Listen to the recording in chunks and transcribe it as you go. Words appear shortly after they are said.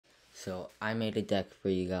So I made a deck for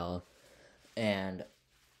you all, and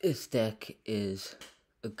this deck is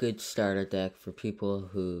a good starter deck for people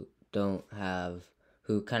who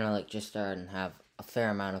who kind of like just start and have a fair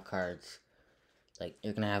amount of cards. Like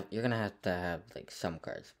you're gonna have to have like some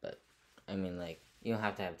cards, but I mean like you don't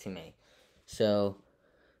have to have too many. So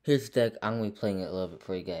here's the deck. I'm gonna be playing it a little bit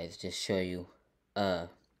for you guys, just show you the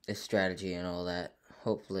strategy and all that.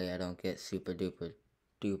 Hopefully I don't get super duper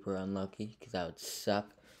unlucky, because that would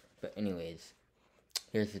suck. But anyways,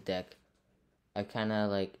 here's the deck. I kind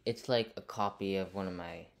of like, it's like a copy of one of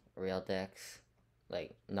my real decks,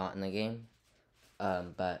 like not in the game,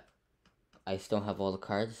 but I still have all the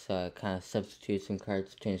cards, so I kind of substitute some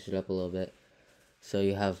cards, changed it up a little bit. So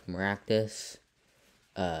you have Maractus,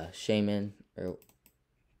 Shaman, or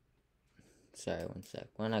sorry, one sec.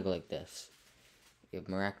 Why don't I go like this? You have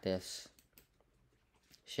Maractus,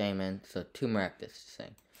 Shaman, so 2 Maractus,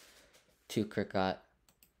 saying 2 Cricket,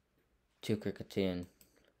 2 Cricketune,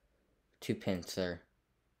 2 Pinsir,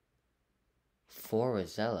 4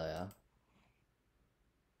 Roselia.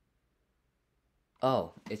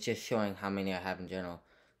 Oh, it's just showing how many I have in general.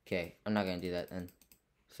 Okay, I'm not gonna do that then.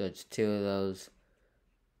 So it's 2 of those,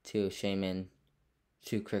 2 Shaman,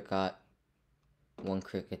 2 Cricket, 1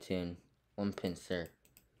 Cricketune, 1 Pinsir,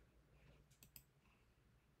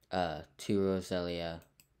 2 Roselia,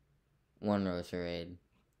 1 Roserade.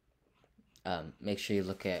 Make sure you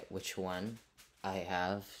look at which one I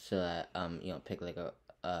have, so that you don't pick like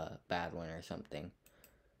a bad one or something.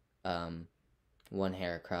 1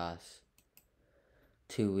 Heracross,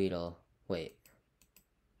 2 Weedle. Wait,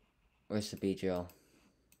 where's the Beedrill?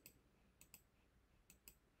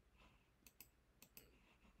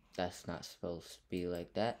 That's not supposed to be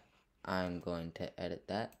like that. I'm going to edit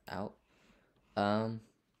that out.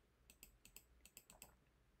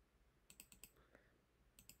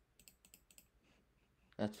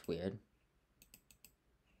 That's weird.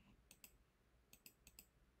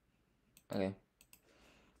 Okay.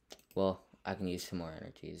 Well, I can use some more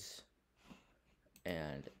energies.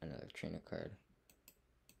 And another trainer card.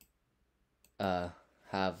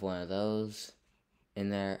 Have one of those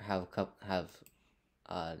in there. Have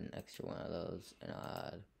an extra one of those, and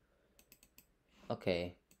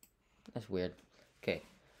okay, that's weird. Okay,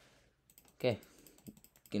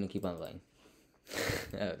 gonna keep on playing.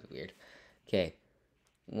 That was weird. Okay,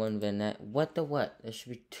 1 Venet. What the what? There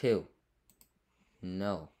should be 2.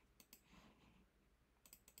 No.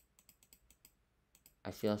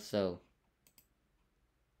 I feel so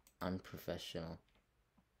unprofessional.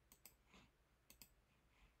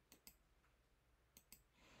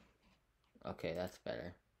 Okay, that's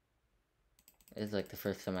better. It's like the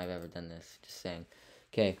first time I've ever done this. Just saying.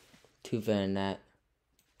 Okay, 2 Venonat,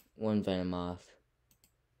 1 Venomoth,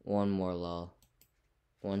 1 Morlul,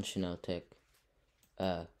 1 Shiinotic,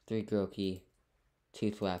 3 Grookey,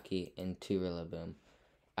 2 Thwackey, and 2 Rillaboom.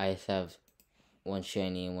 I just have 1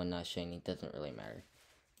 shiny and 1 not shiny. Doesn't really matter.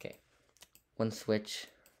 Okay, 1 Switch,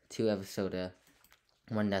 2 Evisoda,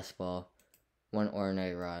 1 Nest Ball, 1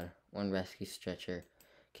 Ordinary Rod, 1 Rescue Stretcher.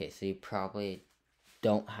 Okay, so you probably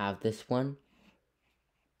don't have this one,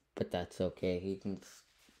 but that's okay. You can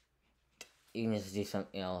just do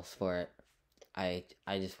something else for it. I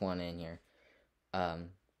just want it in here.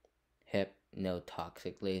 Hip, no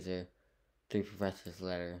Toxic Laser, 3 Professor's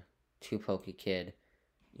Letter, 2 Poke Kid.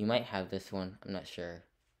 You might have this one, I'm not sure.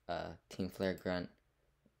 Team Flare Grunt,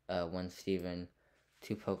 1 Steven,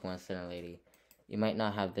 2 Pokemon Center Lady. You might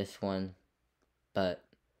not have this one, but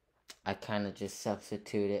I kind of just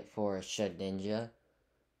substitute it for a Shud Ninja,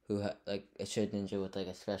 like a Shud Ninja with like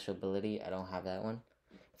a special ability. I don't have that one.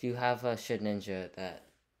 If you have a Shud Ninja that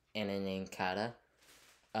and a Ninkata,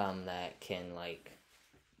 that can like,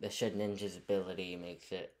 the Shud Ninja's ability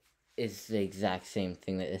is the exact same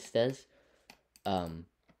thing that this does.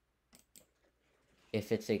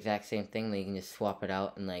 If it's the exact same thing, then you can just swap it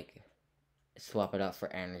out and like swap it out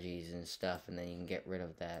for energies and stuff, and then you can get rid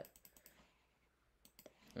of that.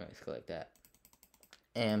 Alright, let's go like that.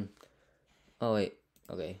 And oh wait,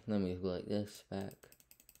 okay, let me go like this back.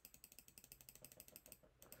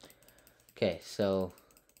 Okay, so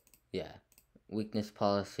yeah, weakness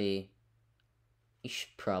policy. You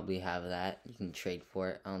should probably have that. You can trade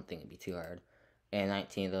for it. I don't think it'd be too hard. And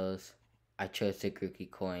 19 of those. I chose the Grookey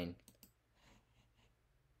coin.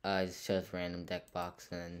 I just chose random deck box,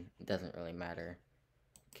 and it doesn't really matter.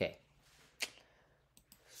 Okay.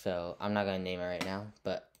 So I'm not gonna name it right now,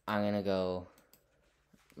 but I'm gonna go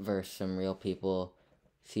versus some real people,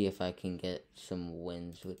 see if I can get some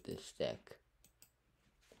wins with this deck.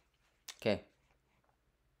 Okay.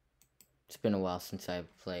 It's been a while since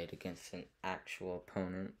I've played against an actual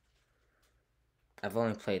opponent. I've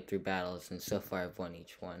only played 3 battles, and so far I've won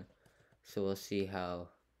each one. So we'll see how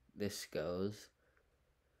this goes.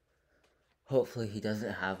 Hopefully he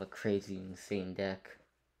doesn't have a crazy, insane deck.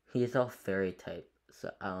 He's all fairy type,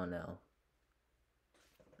 so I don't know.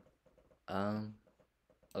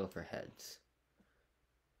 Overheads.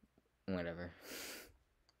 Whatever.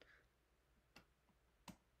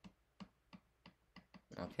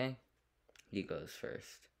 Okay. He goes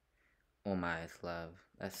first. Oh my love.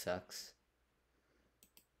 That sucks.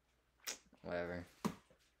 Whatever.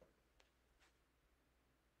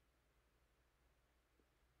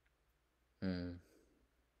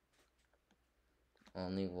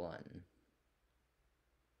 Only one.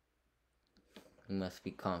 He must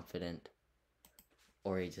be confident.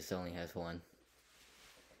 Or he just only has one.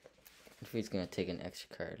 If he's gonna take an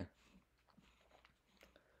extra card.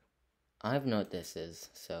 I don't know what this is,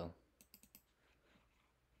 so.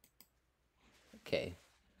 Okay.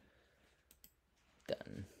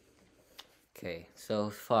 Done. Okay, so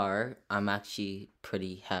far, I'm actually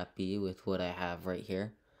pretty happy with what I have right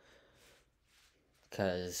here.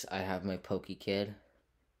 Because I have my Pokekid,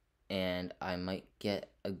 and I might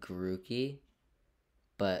get a Grookey,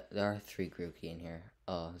 but there are 3 Grookey in here.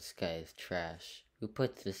 Oh, this guy is trash. Who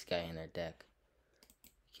puts this guy in their deck?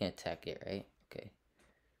 You can't attack it, right? Okay.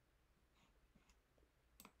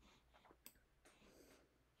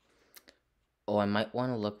 Oh, I might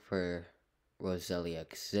want to look for Roselia,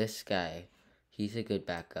 because this guy, he's a good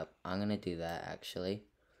backup. I'm going to do that, actually.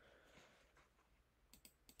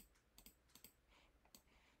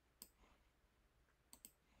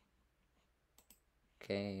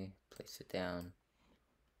 Okay, place it down.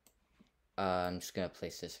 I'm just going to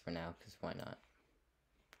place this for now, because why not?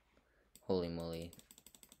 Holy moly.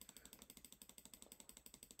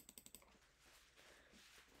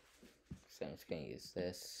 So I'm just going to use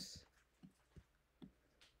this.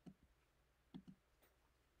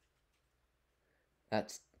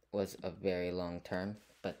 That was a very long turn,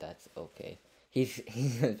 but that's okay. He's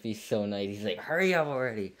gonna be so nice. He's like, hurry up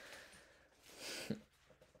already.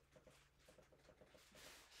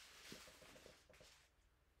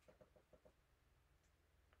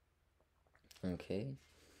 Okay.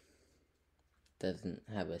 Doesn't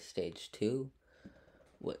have a stage 2.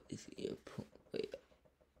 What is your point? Wait.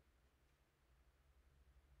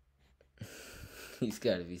 He's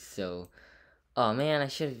gotta be so... Oh man, I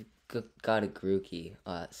should have got a Grookey.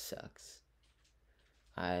 Oh, that sucks.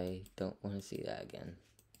 I don't want to see that again.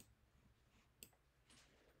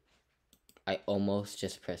 I almost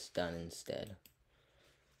just pressed done instead.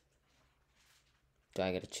 Do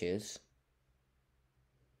I get to choose?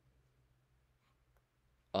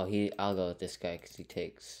 Oh, I'll go with this guy because he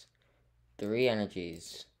takes 3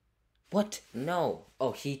 energies. What? No.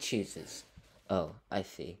 Oh, he chooses. Oh, I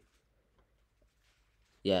see.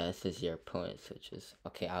 Yeah, this is your opponent switches.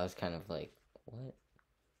 Okay, I was kind of like, what?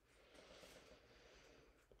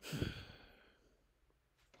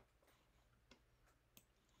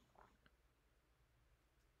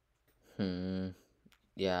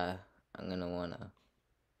 Yeah, I'm gonna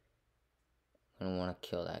wanna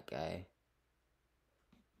kill that guy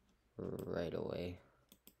right away.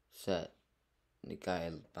 So that the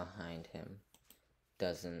guy behind him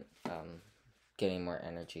doesn't get any more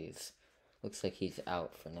energies. Looks like he's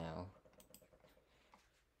out for now.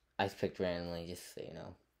 I picked randomly, just so you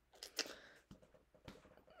know.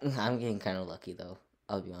 I'm getting kind of lucky though,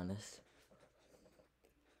 I'll be honest.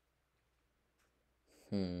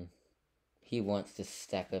 He wants to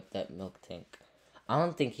stack up that milk tank. I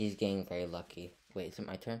don't think he's getting very lucky. Wait, is it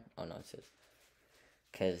my turn? Oh no, it's his.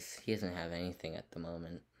 Because he doesn't have anything at the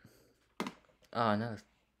moment. Oh no, it's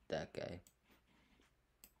that guy.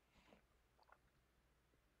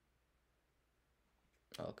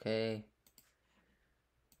 Okay.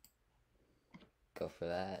 Go for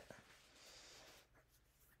that.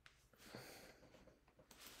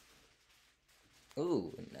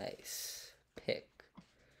 Ooh, nice pick.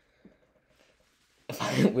 If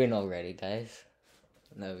I win already, guys,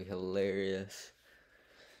 that would be hilarious.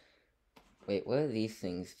 Wait, what do these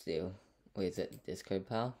things do? Wait, is it discard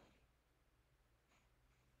pal?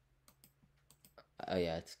 Oh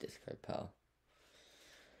yeah, it's discard pal.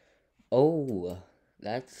 Oh,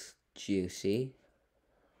 that's juicy.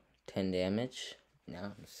 10 damage.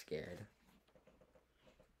 Now I'm scared.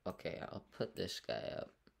 Okay, I'll put this guy up.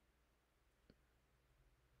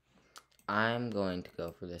 I'm going to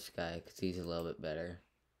go for this guy because he's a little bit better.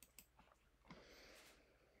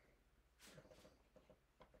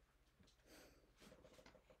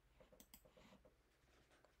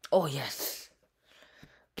 Oh, yes!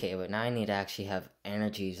 Okay, but now I need to actually have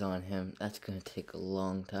energies on him. That's going to take a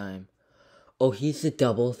long time. Oh, he's the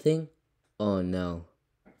double thing? Oh no.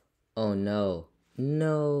 Oh no.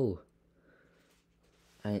 No.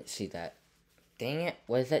 I didn't see that. Dang it.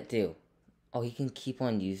 What does that do? Oh, he can keep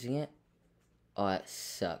on using it? Oh, that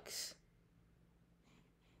sucks.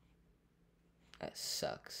 That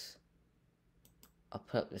sucks. I'll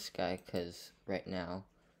put up this guy because right now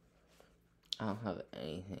I don't have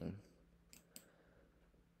anything.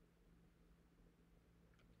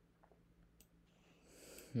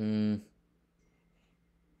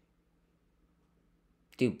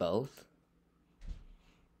 Do both?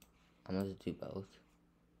 I'm gonna do both.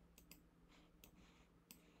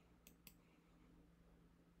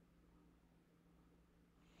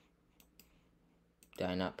 Did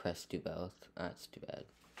I not press do both? That's too bad.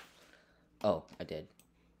 Oh, I did.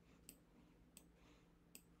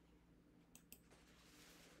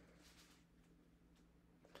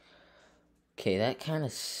 Okay, that kind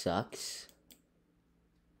of sucks.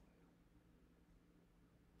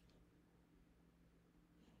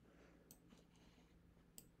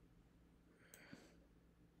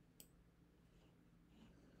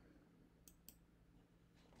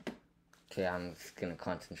 Okay, I'm just gonna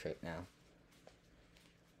concentrate now.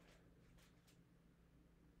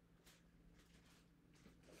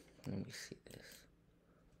 Let me see this.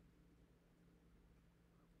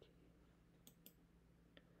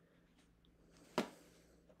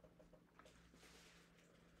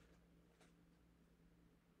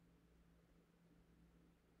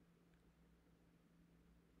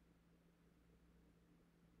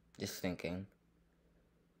 Just thinking.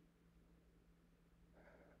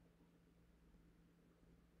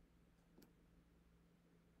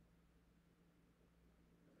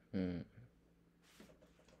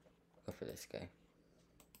 Go for this guy.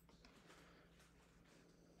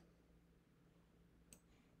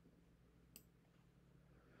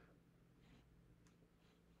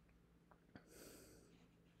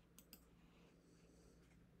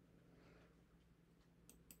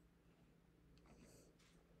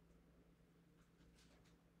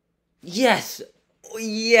 Yes!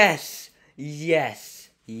 Yes! Yes!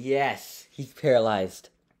 Yes! He's paralyzed.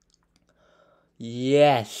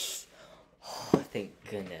 Yes! Oh, thank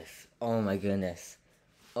goodness. Oh my goodness.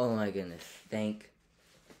 Oh my goodness. Thank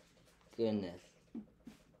goodness.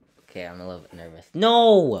 Okay, I'm a little bit nervous.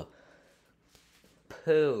 No!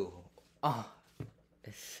 Poo. Oh,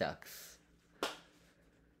 it sucks.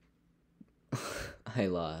 I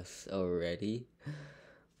lost already?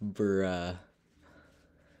 Bruh.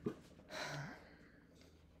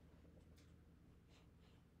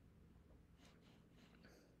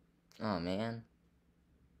 Oh, man.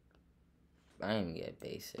 I didn't even get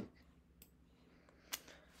basic.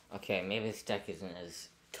 Okay, maybe this deck isn't as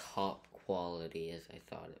top quality as I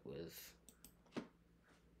thought it was.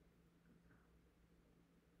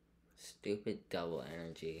 Stupid double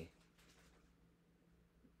energy.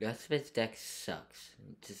 That's this deck sucks.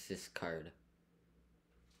 Just this card.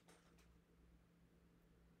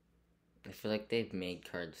 I feel like they've made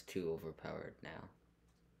cards too overpowered now.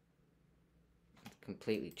 It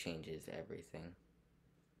completely changes everything.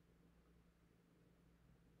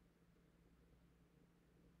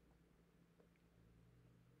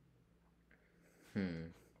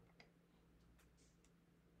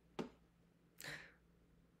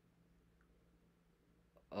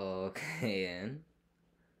 Okay, and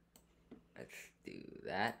let's do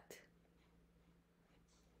that.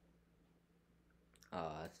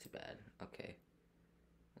 Oh, that's too bad. Okay.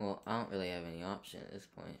 Well, I don't really have any option at this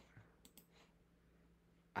point.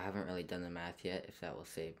 I haven't really done the math yet, if that will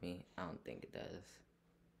save me. I don't think it does.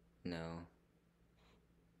 No.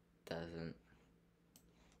 Doesn't.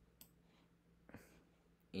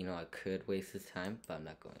 You know, I could waste this time, but I'm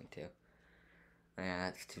not going to. Yeah,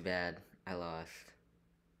 that's too bad. I lost.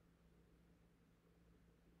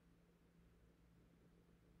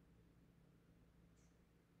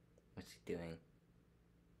 What's he doing?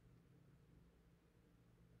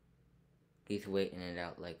 He's waiting it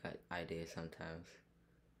out like I do sometimes.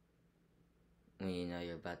 When you know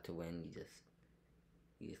you're about to win, you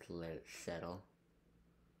just let it settle.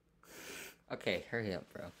 Okay, hurry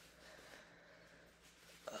up, bro.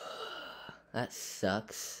 That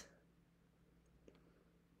sucks.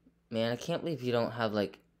 Man, I can't believe you don't have,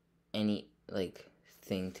 like, any, like,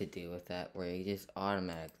 thing to do with that where you just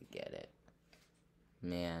automatically get it.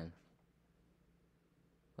 Man.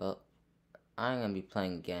 Well, I'm gonna be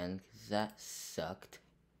playing again, because that sucked.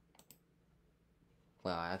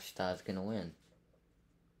 Wow, I actually thought I was gonna win.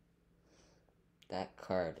 That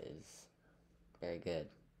card is very good.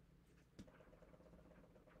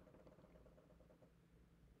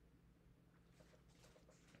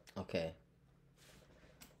 Okay.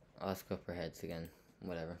 Let's go for heads again.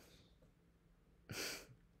 Whatever.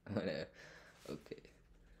 Whatever. Okay.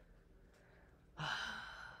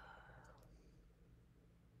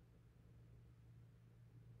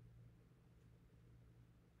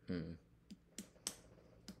 Hmm.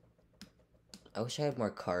 I wish I had more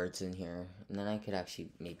cards in here, and then I could actually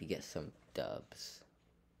maybe get some dubs.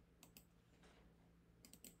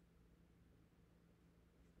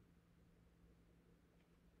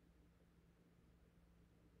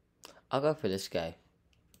 I'll go for this guy.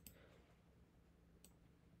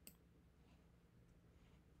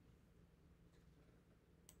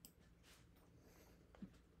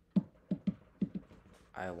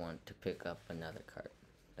 I want to pick up another card.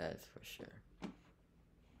 That is for sure.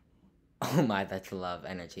 Oh my, that's a lot of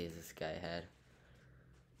energy as this guy had.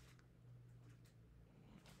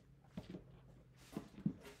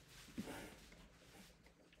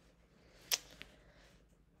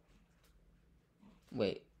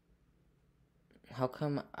 Wait. How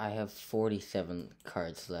come I have 47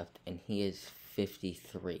 cards left and he is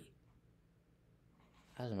 53?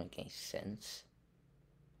 That doesn't make any sense.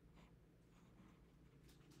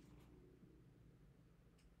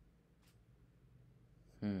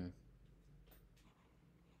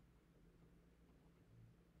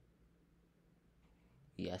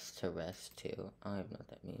 Yes to rest too. I don't even know what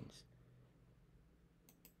that means.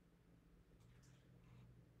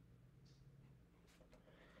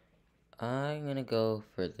 I'm gonna go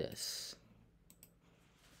for this.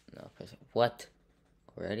 No, what?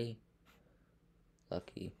 Already?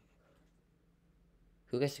 Lucky.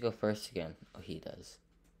 Who gets to go first again? Oh, he does.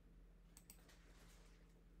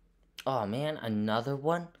 Oh man, another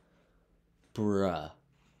one? Bruh.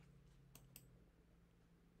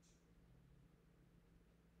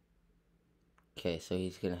 Okay, so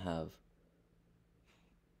he's gonna have...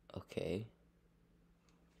 Okay.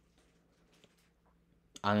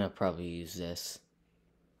 I'm gonna probably use this.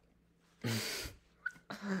 That's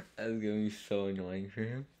gonna be so annoying for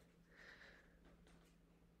him.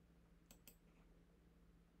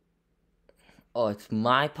 Oh, it's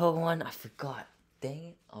my Pokemon? I forgot. Dang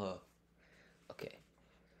it. Oh. Okay.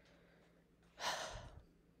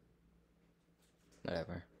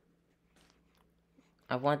 Whatever.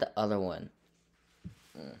 I want the other one.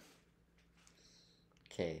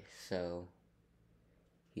 Okay, so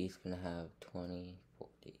he's gonna have 20,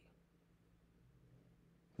 40.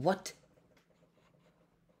 What?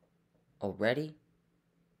 Already?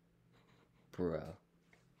 Bro.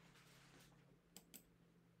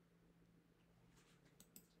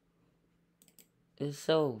 It's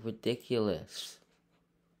so ridiculous.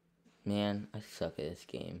 Man, I suck at this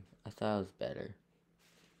game. I thought I was better.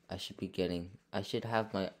 I should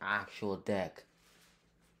have my actual deck.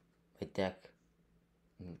 My deck.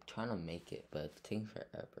 I'm trying to make it, but it's taking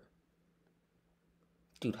forever.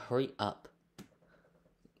 Dude, hurry up.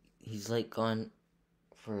 He's like gone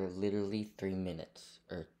for literally 3 minutes.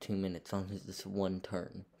 Or 2 minutes on this one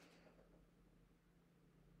turn.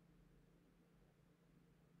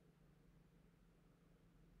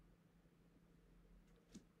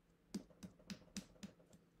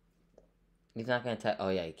 He's not gonna attack. Oh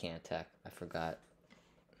yeah, he can't attack. I forgot.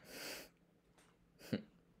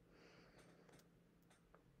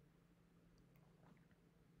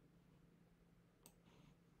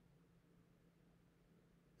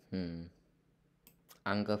 I'm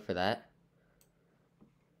gonna go for that.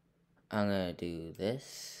 I'm gonna do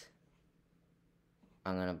this.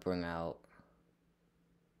 I'm gonna bring out...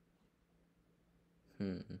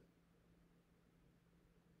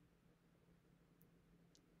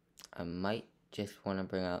 I might just want to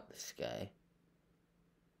bring out this guy.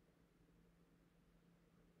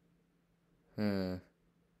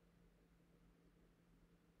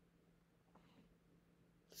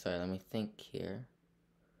 Sorry, let me think here.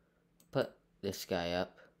 Put this guy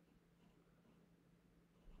up.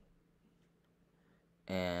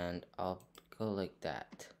 And I'll go like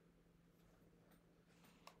that.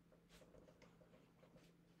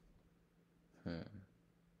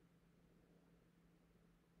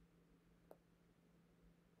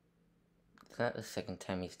 It's not the second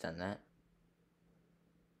time he's done that.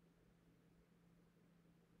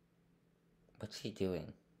 What's he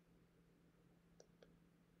doing?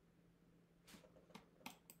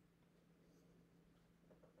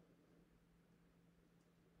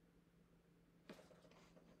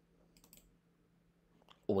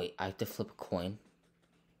 Oh, wait, I have to flip a coin?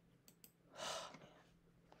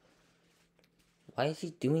 Why is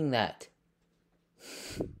he doing that?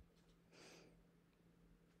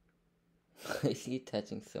 Why is he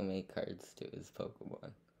attaching so many cards to his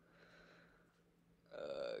Pokemon?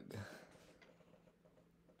 Ugh.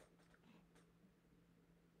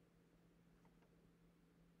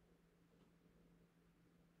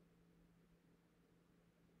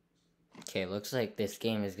 Okay, looks like this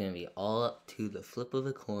game is gonna be all up to the flip of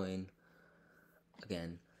a coin.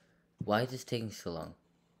 Again. Why is this taking so long?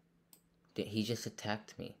 He just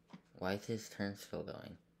attacked me. Why is his turn still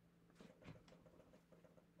going?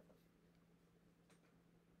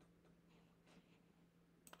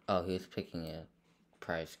 Oh, he was picking a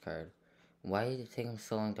prize card. Why did it take him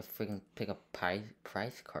so long to freaking pick a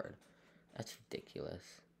prize card? That's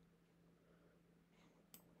ridiculous.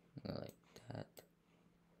 Go like that.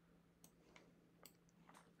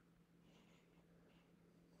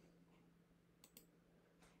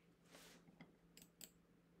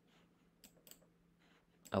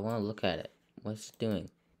 I want to look at it. What's it doing?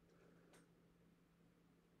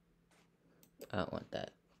 I don't want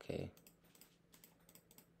that. Okay.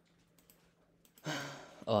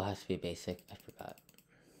 Oh, it has to be basic. I forgot.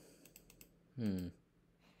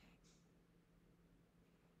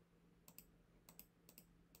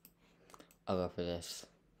 I'll go for this.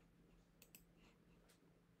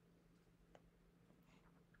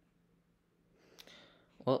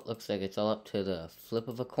 Well, it looks like it's all up to the flip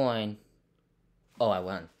of a coin. Oh, I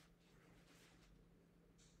won.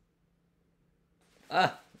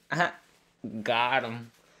 Got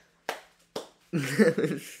him.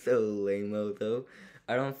 So lame-o, though.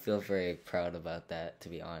 I don't feel very proud about that, to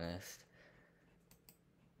be honest.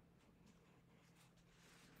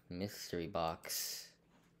 Mystery box.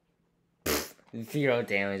 0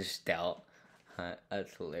 damage dealt.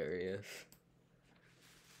 That's hilarious.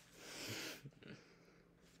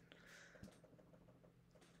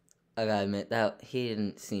 I gotta admit, that he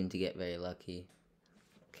didn't seem to get very lucky.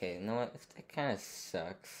 Okay, you know what? That kind of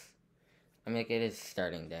sucks. I mean, it is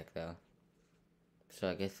starting deck, though. So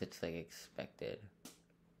I guess it's, like, expected.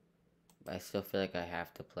 But I still feel like I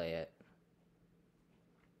have to play it.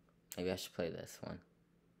 Maybe I should play this one.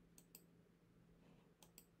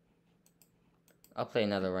 I'll play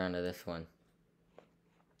another round of this one.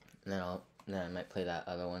 And then I might play that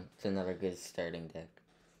other one. It's another good starting deck,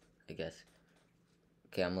 I guess.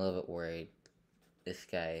 Okay, I'm a little bit worried. This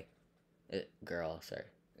guy, girl,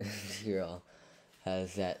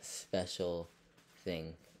 has that special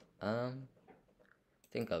thing. I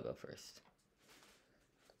think I'll go first.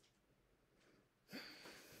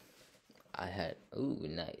 Ooh,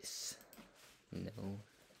 nice. No.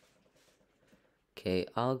 Okay,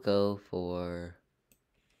 I'll go for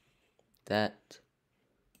that.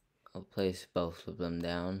 I'll place both of them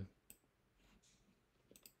down.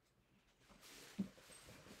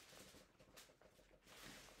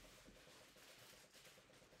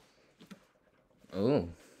 Ooh.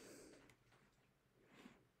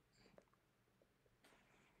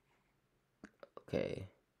 Okay.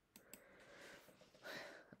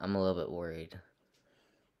 I'm a little bit worried.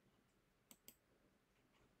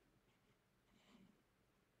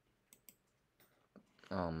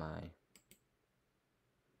 Oh my.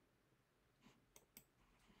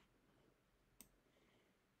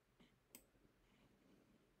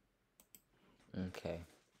 Okay.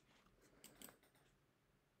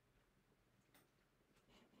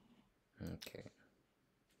 Okay.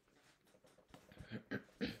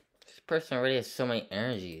 This person already has so many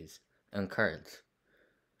energies and cards.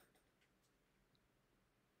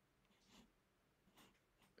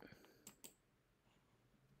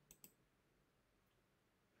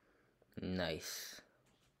 Nice.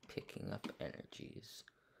 Picking up energies.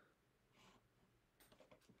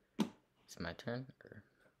 It's my turn? Or...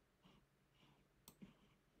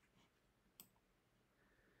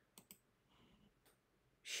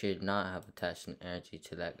 Should not have attached an energy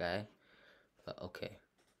to that guy. But okay.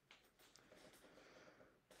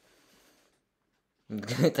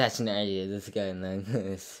 Attach an energy to this guy and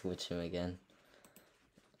then switch him again.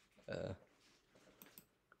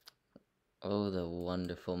 Oh, the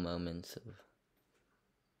wonderful moments of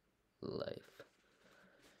life.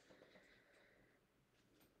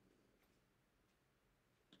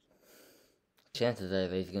 Chances are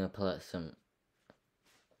that he's gonna pull out some,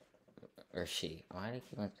 or she. Why do I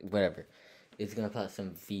keep on? Whatever. He's gonna pull out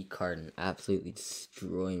some V card and absolutely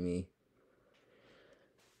destroy me.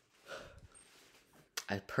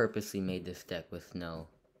 I purposely made this deck with no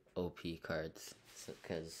OP cards,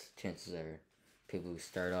 because chances are people who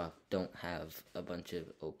start off don't have a bunch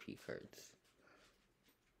of OP cards.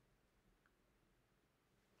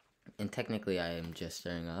 And technically I am just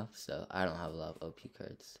starting off, so I don't have a lot of OP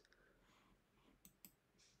cards.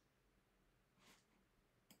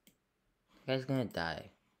 The guy's gonna die.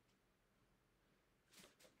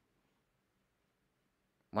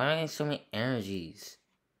 Why am I getting so many energies?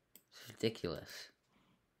 It's ridiculous.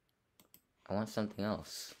 I want something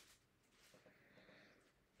else.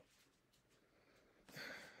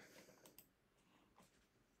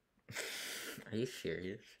 Are you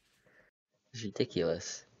serious? It's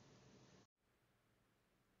ridiculous.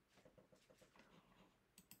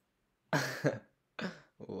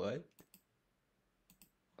 What?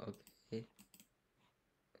 Okay.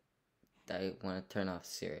 I want to turn off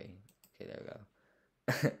Siri. Okay, there we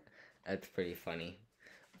go. That's pretty funny.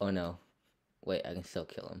 Oh no. Wait, I can still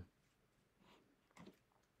kill him.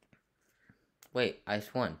 Wait, I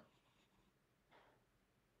just won.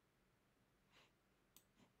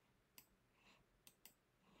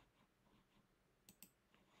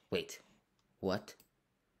 Wait. What?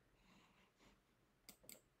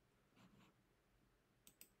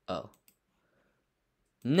 Oh.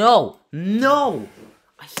 No! No!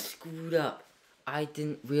 I screwed up. I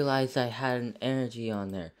didn't realize I had an energy on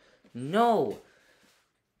there. No!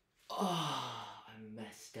 Oh, I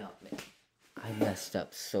messed up, man. I messed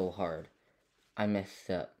up so hard. I messed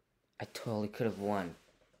up. I totally could have won.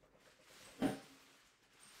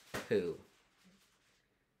 Two.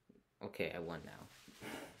 Okay, I won now.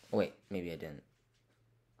 Oh, wait, maybe I didn't.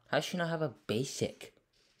 How does she not have a basic?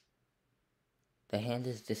 The hand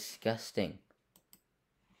is disgusting.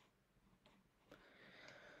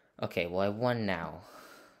 Okay, well, I won now.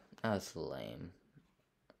 That was lame.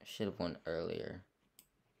 I should have won earlier.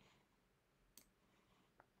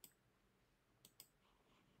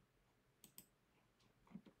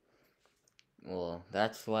 Well,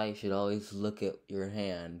 that's why you should always look at your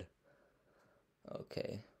hand.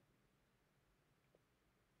 Okay.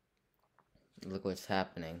 Look what's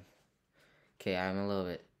happening. Okay, I'm a little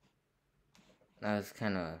bit... That was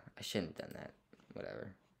kind of... I shouldn't have done that.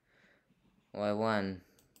 Whatever. Well, I won.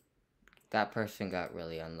 That person got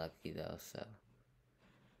really unlucky, though, so...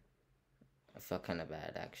 I felt kind of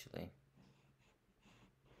bad, actually.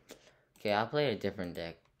 Okay, I'll play a different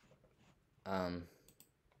deck.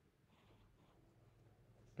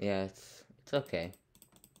 Yeah, it's okay.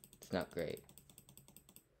 It's not great.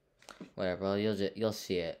 Whatever, well, you'll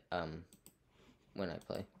see it, when I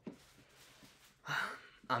play.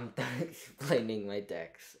 I'm done explaining my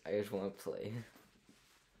decks. I just want to play.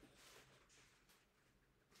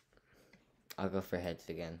 I'll go for heads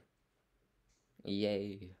again.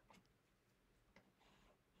 Yay.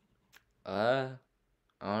 I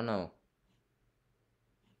don't know.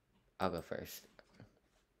 I'll go first.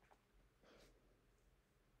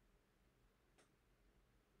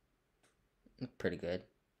 Pretty good.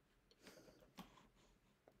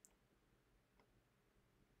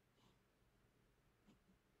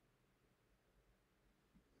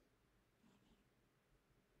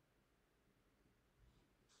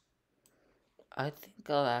 I think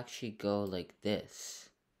I'll actually go like this.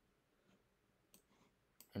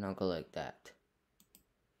 And I'll go like that.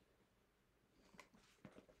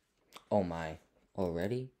 Oh my.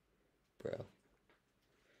 Already? Bro.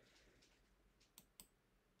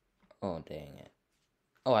 Oh, dang it.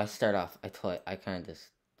 Oh, I start off. I kind of just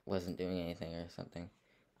wasn't doing anything or something.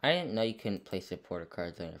 I didn't know you couldn't play supporter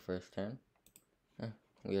cards on your first turn. Huh,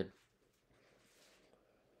 weird.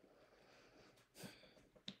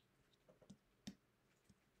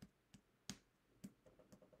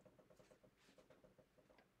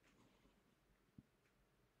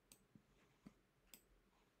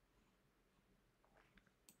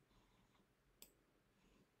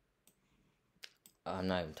 I'm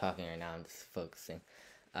not even talking right now. I'm just focusing.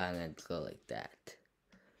 I'm gonna go like that.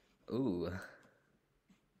 Ooh.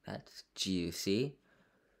 That's juicy.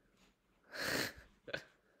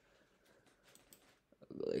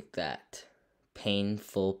 Like that.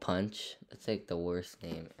 Painful punch. That's like the worst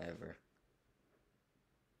name ever.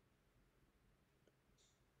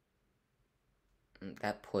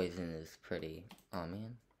 That poison is pretty... Oh,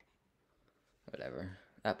 man. Whatever.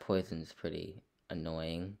 That poison is pretty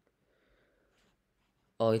annoying.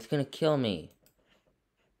 Oh, he's gonna kill me.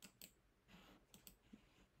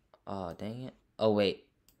 Oh, dang it. Oh, wait.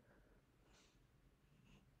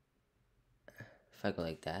 If I go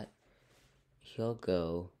like that, he'll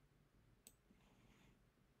go...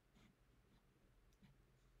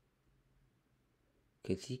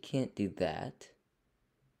 Because he can't do that.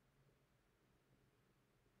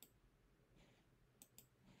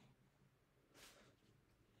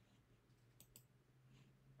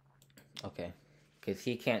 Okay. Because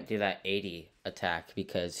he can't do that 80 attack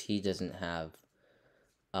because he doesn't have...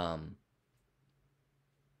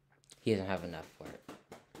 He doesn't have enough for it.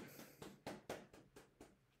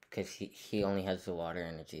 Because he only has the water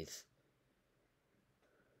energies.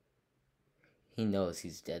 He knows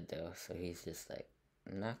he's dead, though, so he's just like,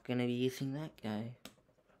 I'm not gonna be using that guy.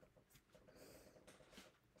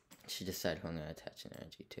 Should decide who I'm gonna attach an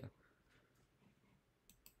energy to.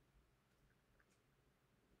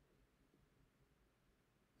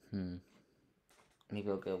 Maybe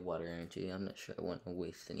I'll get water energy. I'm not sure I want to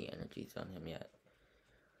waste any energies on him yet.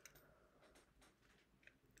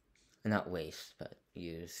 Not waste, but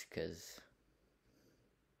use, because,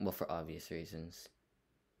 well, for obvious reasons.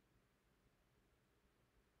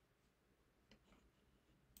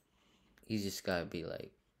 You just gotta be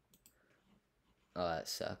like, oh, that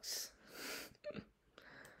sucks.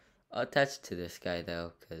 I'll attach to this guy,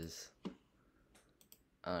 though, because,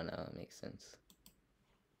 I don't know, it makes sense.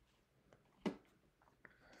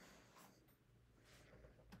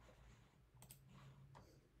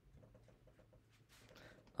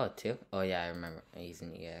 Oh, two? Oh, yeah, I remember. He's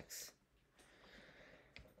an EX.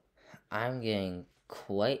 I'm getting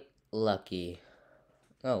quite lucky.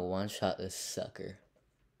 Oh, one shot this sucker.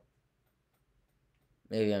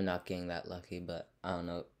 Maybe I'm not getting that lucky, but I don't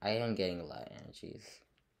know. I am getting a lot of energies.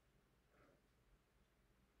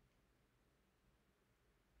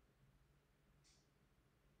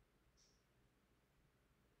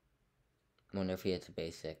 Wonder if he hits a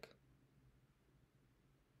basic.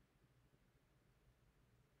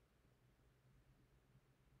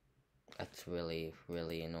 That's really,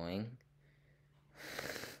 really annoying.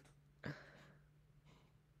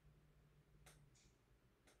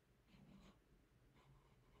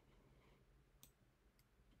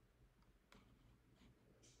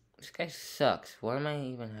 This guy sucks. Why am I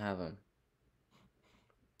even have him?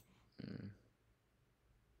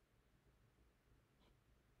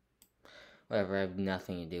 Whatever, I have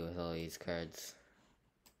nothing to do with all these cards.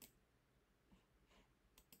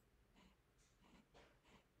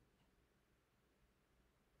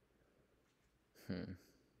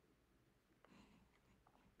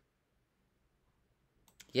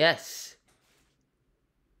 Yes!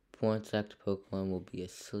 One select Pokemon will be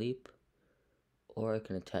asleep, or I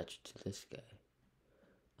can attach it to this guy.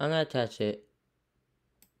 I'm gonna attach it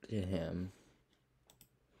to him.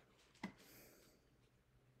 I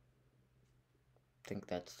think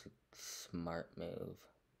that's a smart move.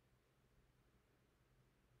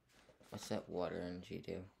 What's that water energy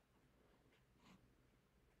do?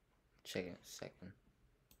 Check in a second.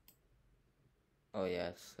 Oh yeah,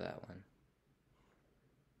 it's that one.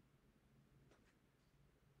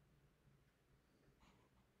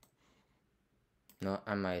 No,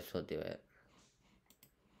 I might as well do it.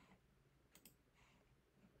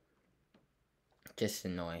 Just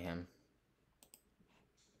annoy him.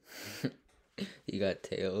 You got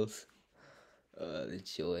tails. The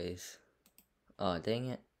joys. Oh, dang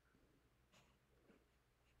it.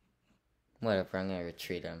 Whatever, I'm gonna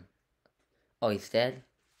retreat him. Oh, he's dead?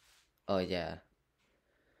 Oh, yeah.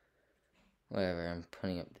 Whatever, I'm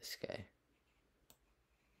putting up this guy.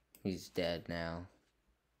 He's dead now.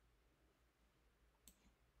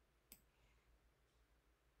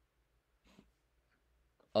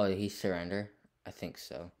 Oh, did he surrender? I think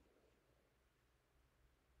so.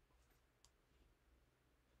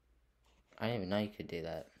 I didn't even know you could do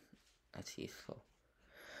that. That's useful.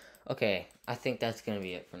 Okay, I think that's gonna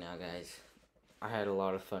be it for now, guys. I had a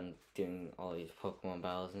lot of fun doing all these Pokemon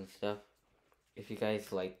battles and stuff. If you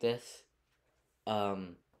guys like this, I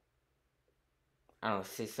don't know,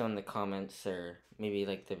 say so in the comments or maybe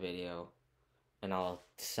like the video, and I'll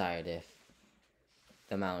decide if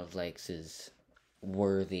the amount of likes is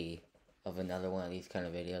worthy of another one of these kind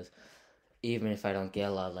of videos. Even if I don't get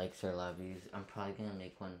a lot of likes or a lot of views, I'm probably gonna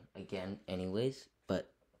make one again anyways,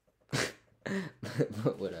 but,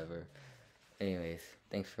 but whatever. Anyways,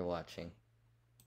 thanks for watching.